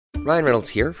Ryan Reynolds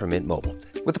here from Mint Mobile.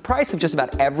 With the price of just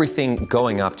about everything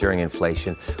going up during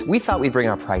inflation, we thought we'd bring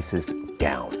our prices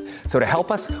down. So to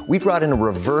help us, we brought in a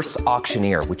reverse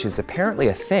auctioneer, which is apparently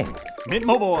a thing. Mint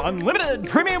Mobile Unlimited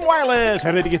Premium Wireless.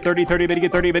 How to get 30, 30, bit to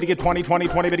get 30, bit to get 20, 20,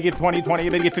 20, bit to get 20, 20,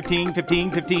 bit to get 15,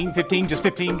 15, 15, 15, just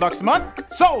 $15 a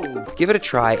month? Sold! Give it a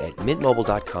try at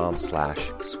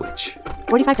mintmobile.com/switch.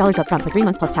 $45 up front for 3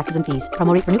 months plus taxes and fees.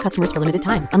 Promo rate for new customers for limited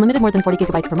time. Unlimited more than 40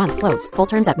 gigabytes per month. Slows full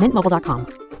terms at mintmobile.com.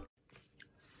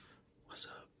 What's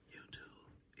up, YouTube?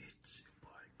 It's your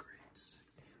boy Grits,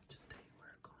 and today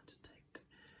we're going to take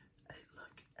a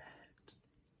look at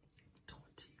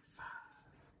 25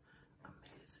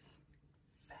 amazing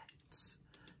facts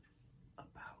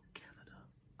about Canada.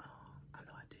 I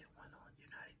know I did one on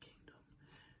United Kingdom,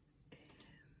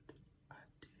 and I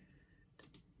did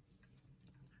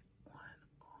one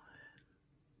on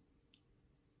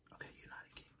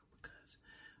United Kingdom, because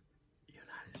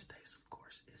United States, of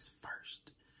course, is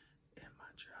first in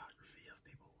my geography of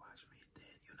people who watch me.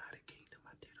 Then United Kingdom,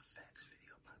 I did a facts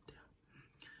video about them.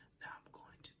 Now I'm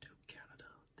going to do Canada,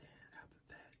 then after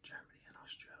that Germany and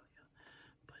Australia.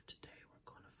 But today we're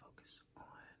going to focus on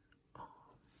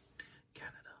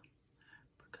Canada,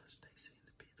 because they seem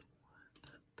to be the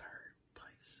third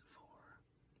place for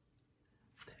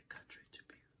that country to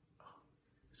be.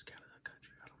 Is Canada a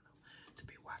country? I don't know. To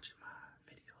be watching my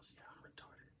videos. Yeah, I'm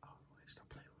retarded. Always stop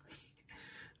playing with me.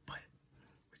 But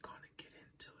we're going to get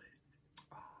into it.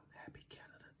 Happy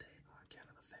Canada Day.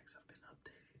 Canada facts have been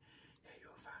updated. Here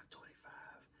you'll find 25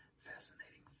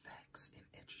 fascinating facts and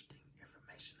interesting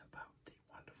information about the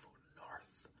wonderful North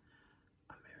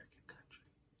American country.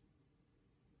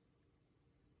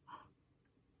 Huh?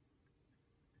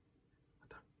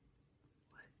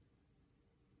 What?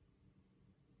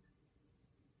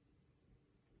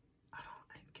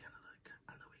 Ain't Canada,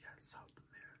 I know we got South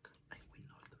America. Ain't we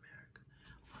North America?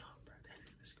 Hold on, bro. That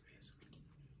is confusing me.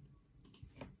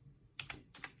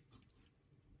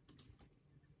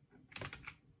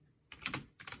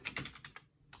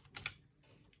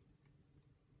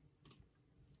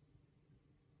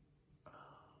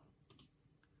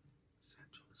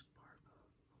 Central is part of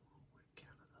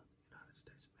Canada, United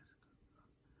States, Mexico.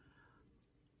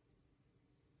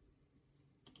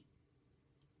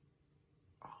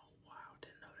 Oh, wow,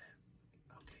 didn't know that.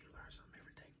 Okay, you learn something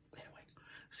every day. Anyway,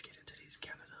 let's get into these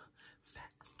Canada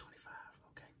facts 25,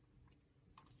 okay?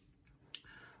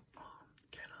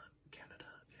 Canada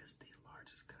is the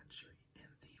largest country in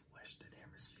the Western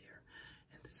Hemisphere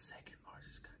and the second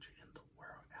largest country in the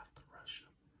world after Russia,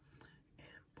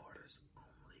 and borders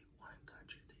only one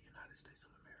country, the United States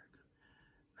of America.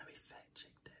 Let me fact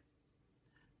check that.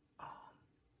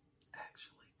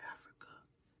 Actually, Africa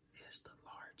is the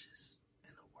largest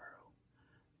in the world,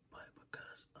 but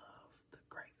because of the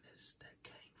greatness that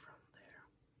came from there,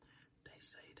 they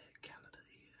say that Canada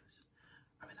is,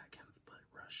 not Canada, but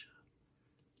Russia.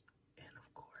 And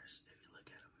of course, if you look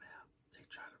at a map, they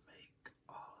try to make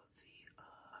all the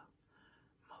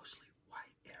mostly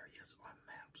white areas on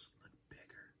maps look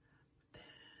bigger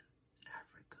than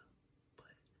Africa,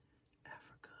 but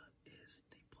Africa is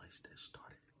the place that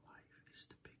started life. It's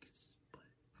the biggest, but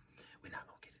we're not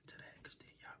gonna get into that, because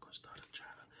then y'all gonna start to try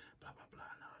to blah blah blah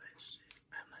and all that shit.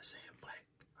 I'm not saying black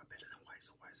are better than white,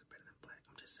 so whites are better than black.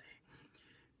 I'm just saying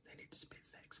they need to spit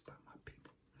facts about my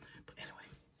people. But anyway,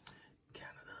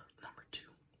 Canada, number 2.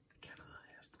 Canada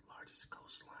has the largest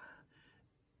coastline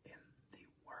in the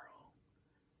world,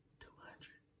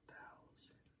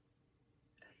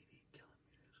 200,080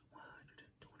 kilometers,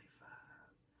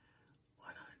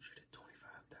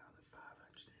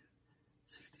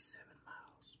 125,567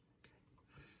 miles.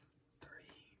 Okay.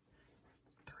 Three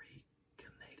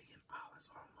Canadian islands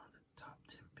are among the top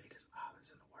 10 biggest islands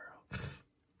in the world.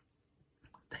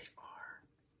 They are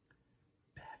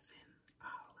Baffin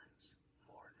Islands,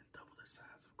 more than double the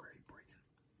size of Great Britain,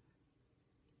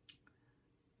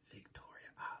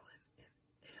 Victoria Island, and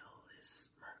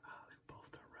Ellesmere Island.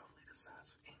 Both are roughly the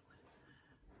size of England.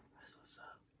 That's what's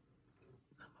up.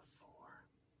 Number 4.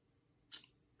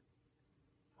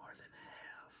 More than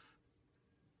half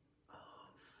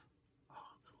of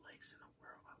all the lakes in the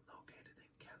world are located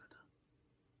in Canada.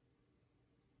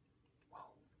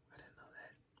 Whoa, I didn't know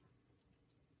that.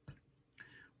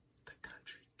 The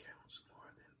country counts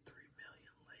more than 3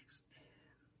 million lakes, and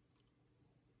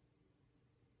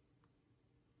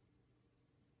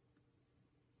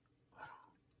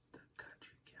the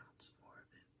country counts more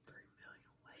than 3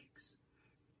 million lakes,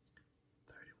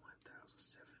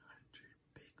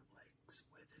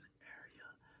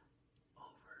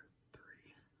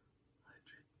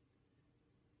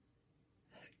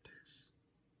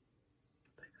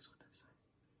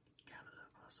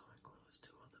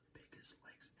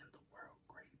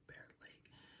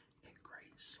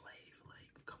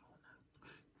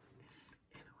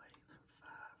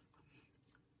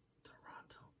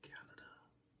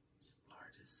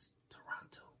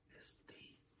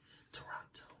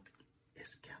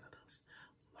 is Canada's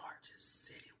largest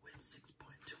city with 6.2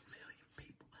 million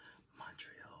people.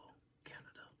 Montreal,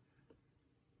 Canada,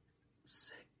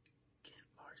 second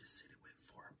largest city with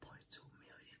 4.2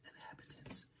 million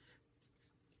inhabitants.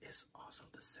 It's also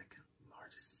the second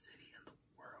largest city in the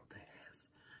world that has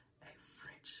a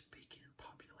French-speaking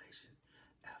population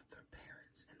after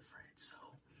Paris in France. So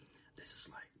this is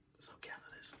like, so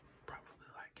Canada is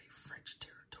probably like a French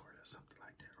territory or something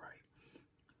like that, right?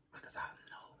 Because I've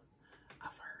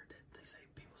heard that they say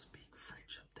people speak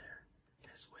French up there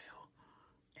as well.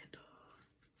 And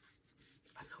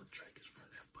I know Drake is from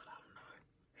there, but I don't know.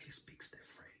 He speaks that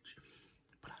French.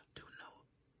 But I do know,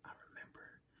 I remember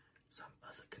some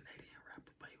other Canadian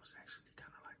rapper, but he was actually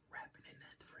kind of like rapping in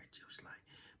that French. It was like,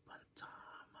 but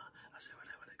I said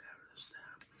whatever they got this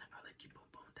time, I'll let you boom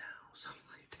boom down, something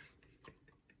like that.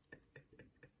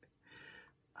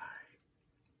 Alright.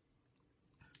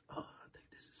 I think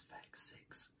this is fact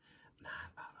 6. 9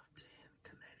 out of 10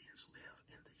 Canadians live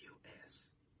in the U.S.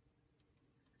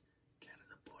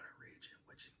 Canada border region,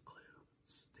 which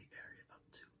includes the area up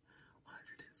to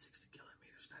 160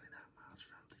 kilometers, 99 miles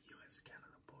from the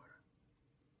U.S.-Canada border.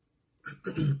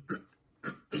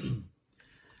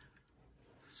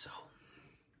 So,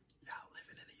 y'all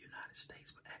living in the United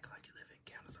States, but act like you live in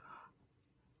Canada, huh?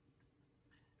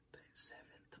 7.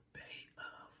 The Bay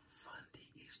of Fundy,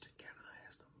 Eastern Canada,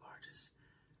 has the largest,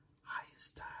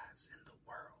 highest tides in the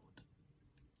world.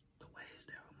 The waves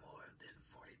there are more than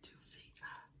 42 feet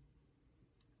high.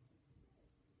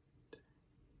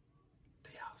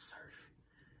 They all surf.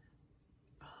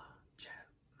 Chat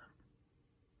number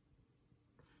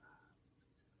 5.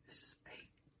 This is 8.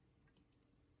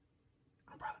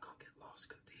 I'm probably gonna get lost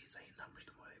because these ain't numbers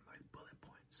no more. They like bullet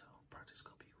points, so I'm probably just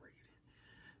gonna be reading.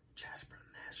 Jasper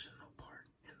National Park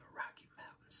in the Rocky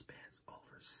Mountains spans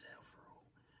over several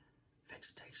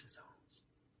vegetation zones.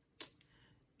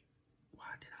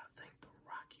 Why did I think the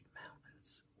Rocky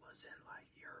Mountains was in like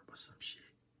Europe or some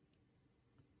shit?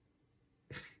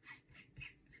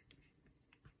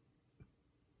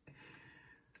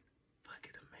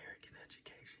 Fucking American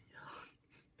education, y'all.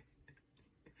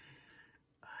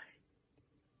 Alright.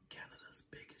 Canada's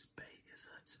biggest bay is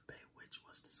Hudson Bay, which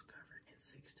was discovered in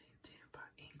 1610 by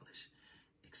English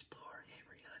explorer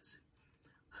Henry Hudson.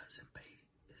 Hudson Bay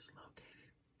is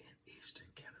located in eastern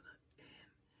Canada and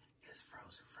is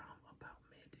frozen from about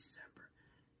mid-December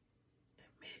and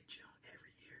mid-June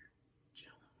every year.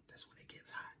 June, that's when it gets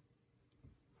hot.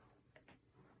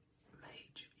 May,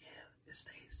 June, yeah, it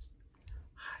stays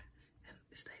hot and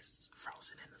it stays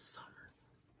frozen in the summer.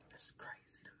 That's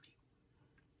crazy to me.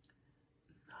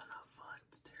 Nunavut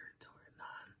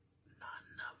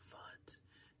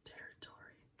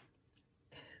territory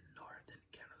in northern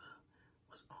Canada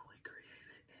was only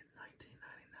created in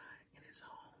 1999 and is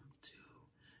home to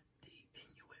the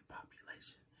Inuit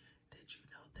population. Did you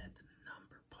know that the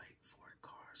number plate for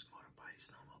cars, motorbikes,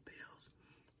 snowmobiles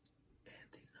in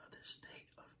the northern state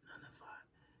of Nunavut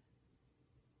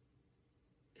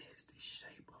is the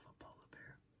shape of a polar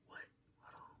bear? What?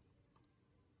 Hold on.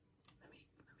 Let me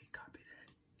copy that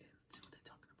and see what they're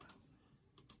talking about.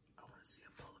 I want to see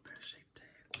a polar bear shaped tag.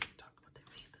 What they talking about? They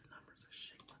mean the numbers are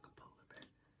shaped like a polar bear.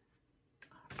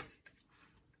 I don't get it.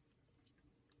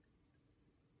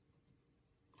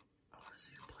 I want to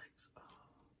see the plates.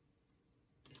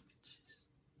 Images.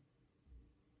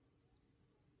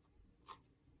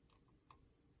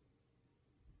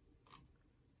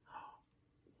 Oh,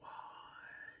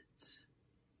 what?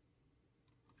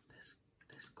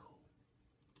 That's cool.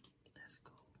 That's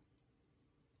cool.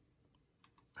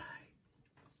 Alright.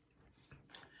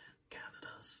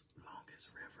 Canada's longest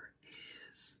river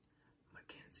is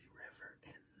Mackenzie River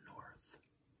in the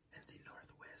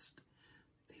northwest.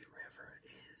 The river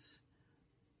is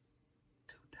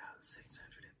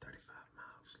 2,635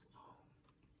 miles long.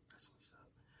 That's what's up.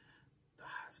 The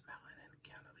highest mountain in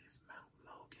Canada is Mount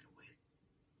Logan with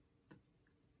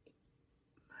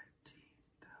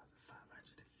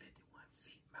 19,551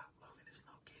 feet. Mount Logan is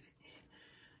located in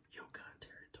Yukon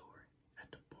Territory at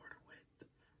the border with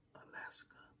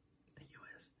Alaska, the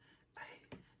U.S. Hey,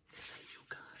 it's a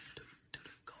Yukon. Do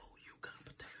the gold Yukon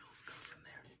potatoes go from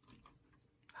there?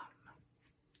 I don't know.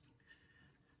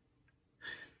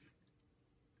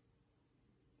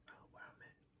 Oh, where I'm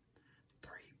at.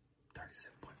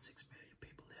 37.6 million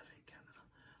people live in Canada.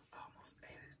 Almost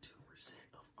 82%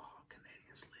 of all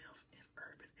Canadians live in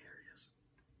urban areas.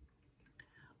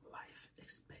 Life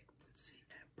expectancy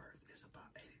at birth is about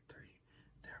 83.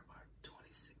 There are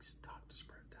 26 doctors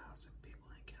per 1,000 people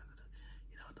in Canada.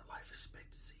 You know what the life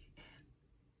expectancy in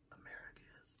America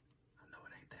is? I know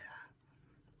it ain't that high.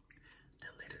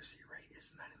 The literacy rate is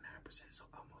 99%, so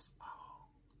almost all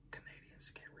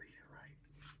Americans can't read and write.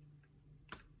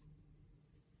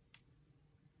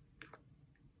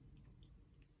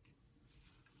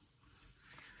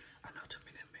 I know too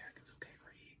many Americans who can't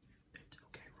read and who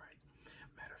can't write.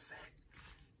 Matter of fact,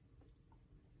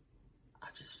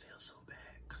 I just feel so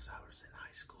bad because I was in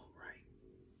high school, right?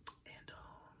 And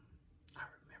I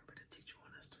remember the teacher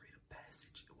wanted us to read a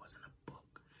passage. It wasn't a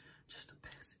book, just a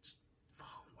passage for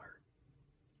homework.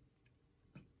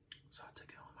 So I took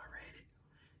it home, I read it,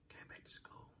 came back to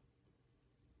school,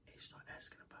 and he started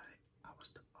asking about it. I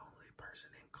was the only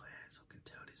person in class who could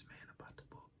tell this man about the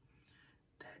book.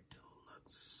 That dude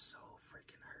looked so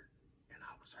freaking hurt, and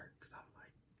I was hurt because I'm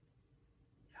like,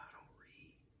 y'all don't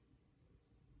read.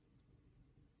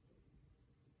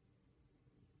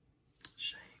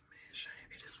 Shame, man, shame.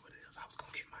 It is what it is. I was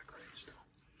gonna get my grades though.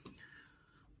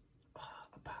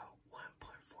 About 1.4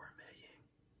 million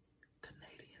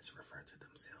Canadians refer to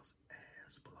themselves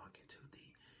as belonging to the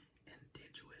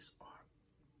indigenous or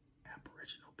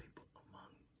Aboriginal people,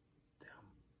 among them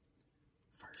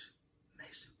First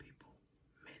Nation people,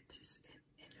 Métis, and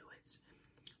Inuits.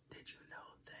 Did you know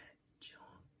that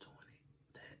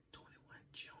 21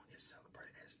 June is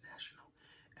celebrated as National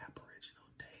Aboriginal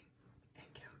Day in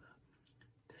Canada?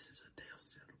 This is a day of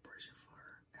celebration for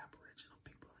Aboriginal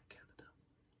people in Canada.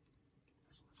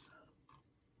 That's what's up.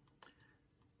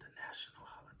 The national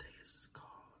holiday is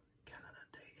called Canada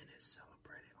Day and is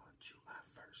celebrated on July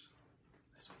 1st.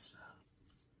 That's what's up.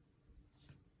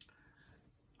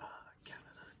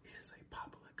 Canada is a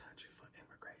popular country for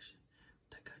immigration.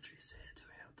 The country is said to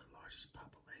have the largest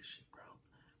population growth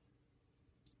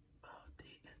of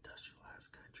the industrialized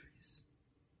countries,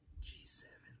 G7.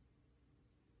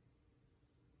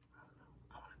 I don't know.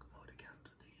 I want to go more to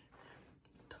Canada then.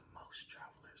 The most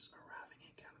travelers arriving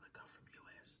in Canada come from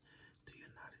U.S., the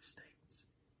United States,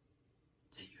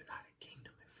 the United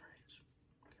Kingdom, and France.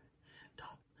 Okay.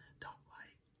 Don't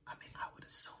like. I mean, I would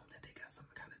assume that they got some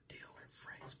kind of deal with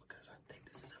France because I think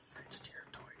this is a French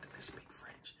territory because they speak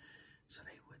French, so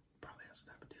they would probably have some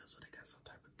type of deal. So they got some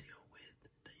type of deal with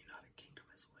the United Kingdom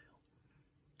as well.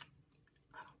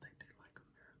 I don't think they like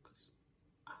Americans.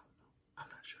 I don't know. I'm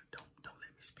not sure. Don't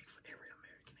let me speak for every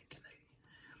American and Canadian.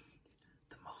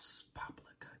 The most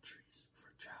popular countries for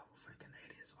travel for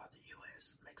Canadians are the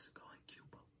U.S., Mexico, and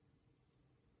Cuba.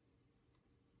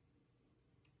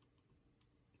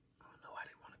 I don't know why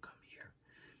they want to come here.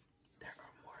 There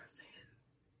are more than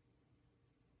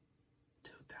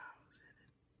 2,800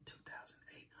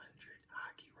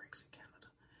 hockey rinks in Canada.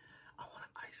 I want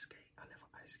to ice skate. I never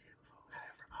ice skated before.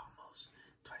 However, almost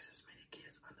twice as many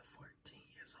kids under 14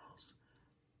 years old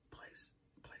play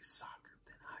soccer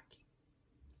than hockey.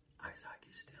 Ice hockey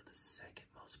is still the second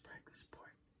most practiced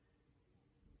sport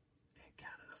in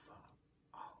Canada for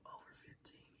all over 15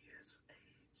 years of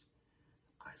age.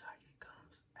 Ice hockey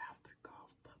comes after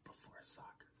golf but before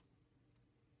soccer.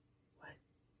 What?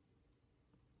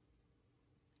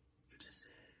 You just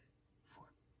said for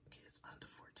kids under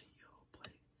 14-year-old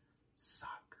play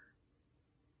soccer,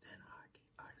 then hockey.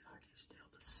 Ice hockey is still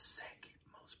the second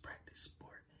most practiced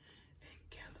sport in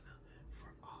Canada for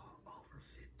all over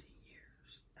 15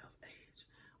 years of age.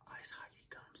 Ice hockey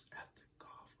comes after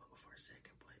golf but before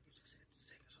second play. You just said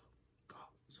second, so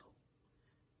golf. So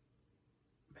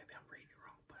maybe I'm reading it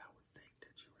wrong, but I would think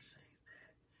that you were saying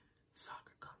that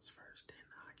soccer comes first, then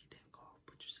hockey, then golf.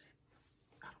 But you said,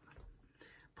 I don't know.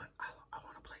 But I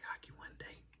want to play hockey one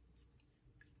day.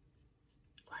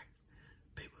 Like,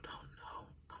 people don't know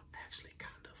I'm actually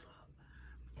kind of a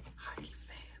hockey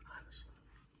fan, honestly.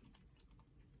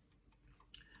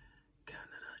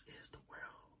 Canada is the world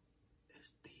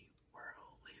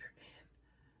leader in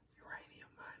uranium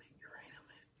mining.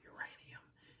 Uranium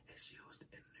is used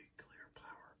in nuclear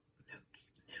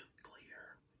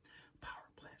power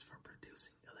plants for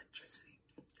producing electricity.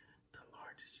 The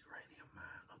largest uranium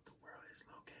mine of the world is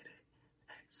located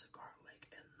at Cigar Lake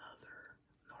in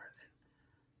northern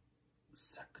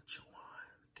Saskatchewan,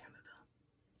 Canada.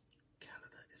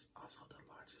 Canada is also the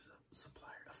largest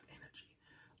supplier of energy,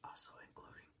 also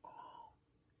including oil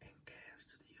and gas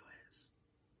to the U.S.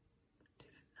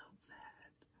 Didn't know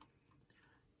that.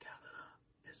 Canada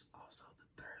is also the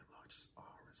third largest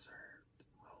oil reserve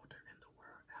holder in the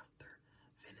world after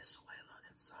Venezuela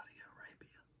and Saudi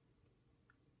Arabia.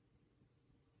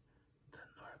 The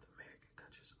North American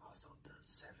country is also the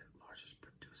seventh largest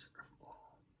producer of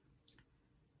oil.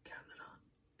 Canada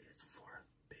is fourth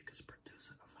biggest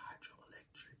producer of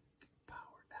hydroelectric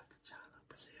power after China,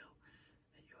 Brazil,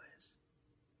 and U.S.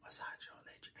 What's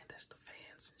hydroelectric? And that's the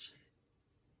fans and shit.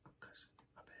 I'm cussing.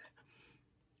 My bad.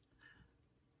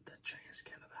 The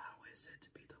Trans-Canada Highway is said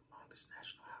to be the longest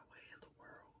national highway in the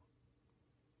world.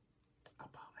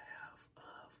 about half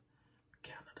of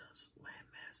Canada's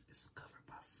landmass is covered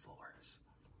by forests.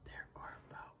 There are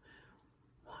about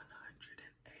 180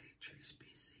 tree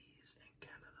species in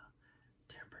Canada.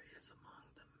 Timber is among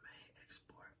the main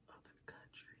export of the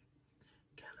country.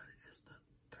 Canada is the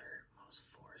third most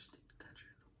forested country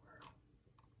in the world.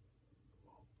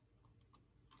 Whoa.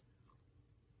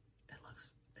 It looks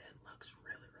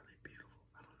really, really beautiful.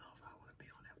 I don't know if I want to be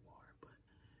on that water, but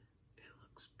it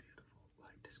looks beautiful.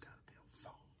 Like, this gotta be a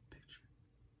fall picture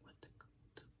with the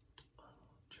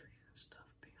trees and stuff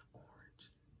being orange,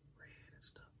 red and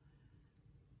stuff.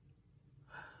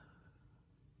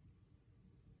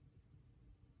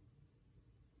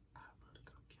 I'd love to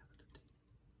go to Canada too.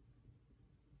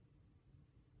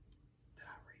 Did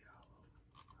I read all of them?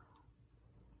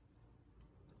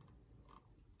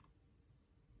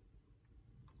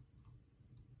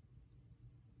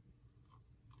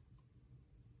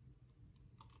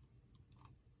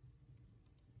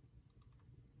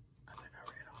 I think I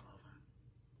read all of them.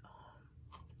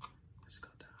 Let's go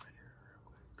down here real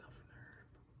quick. Governor,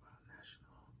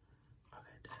 national.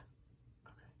 Okay,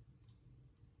 okay.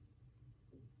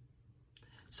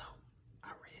 So,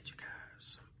 I read you guys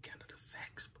some Canada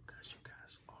facts because you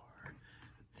guys are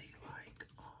the what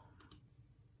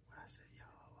I said,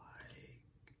 y'all, like,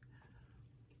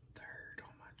 third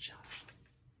on my channel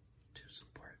to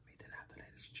support me. Then after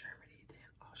that is Germany.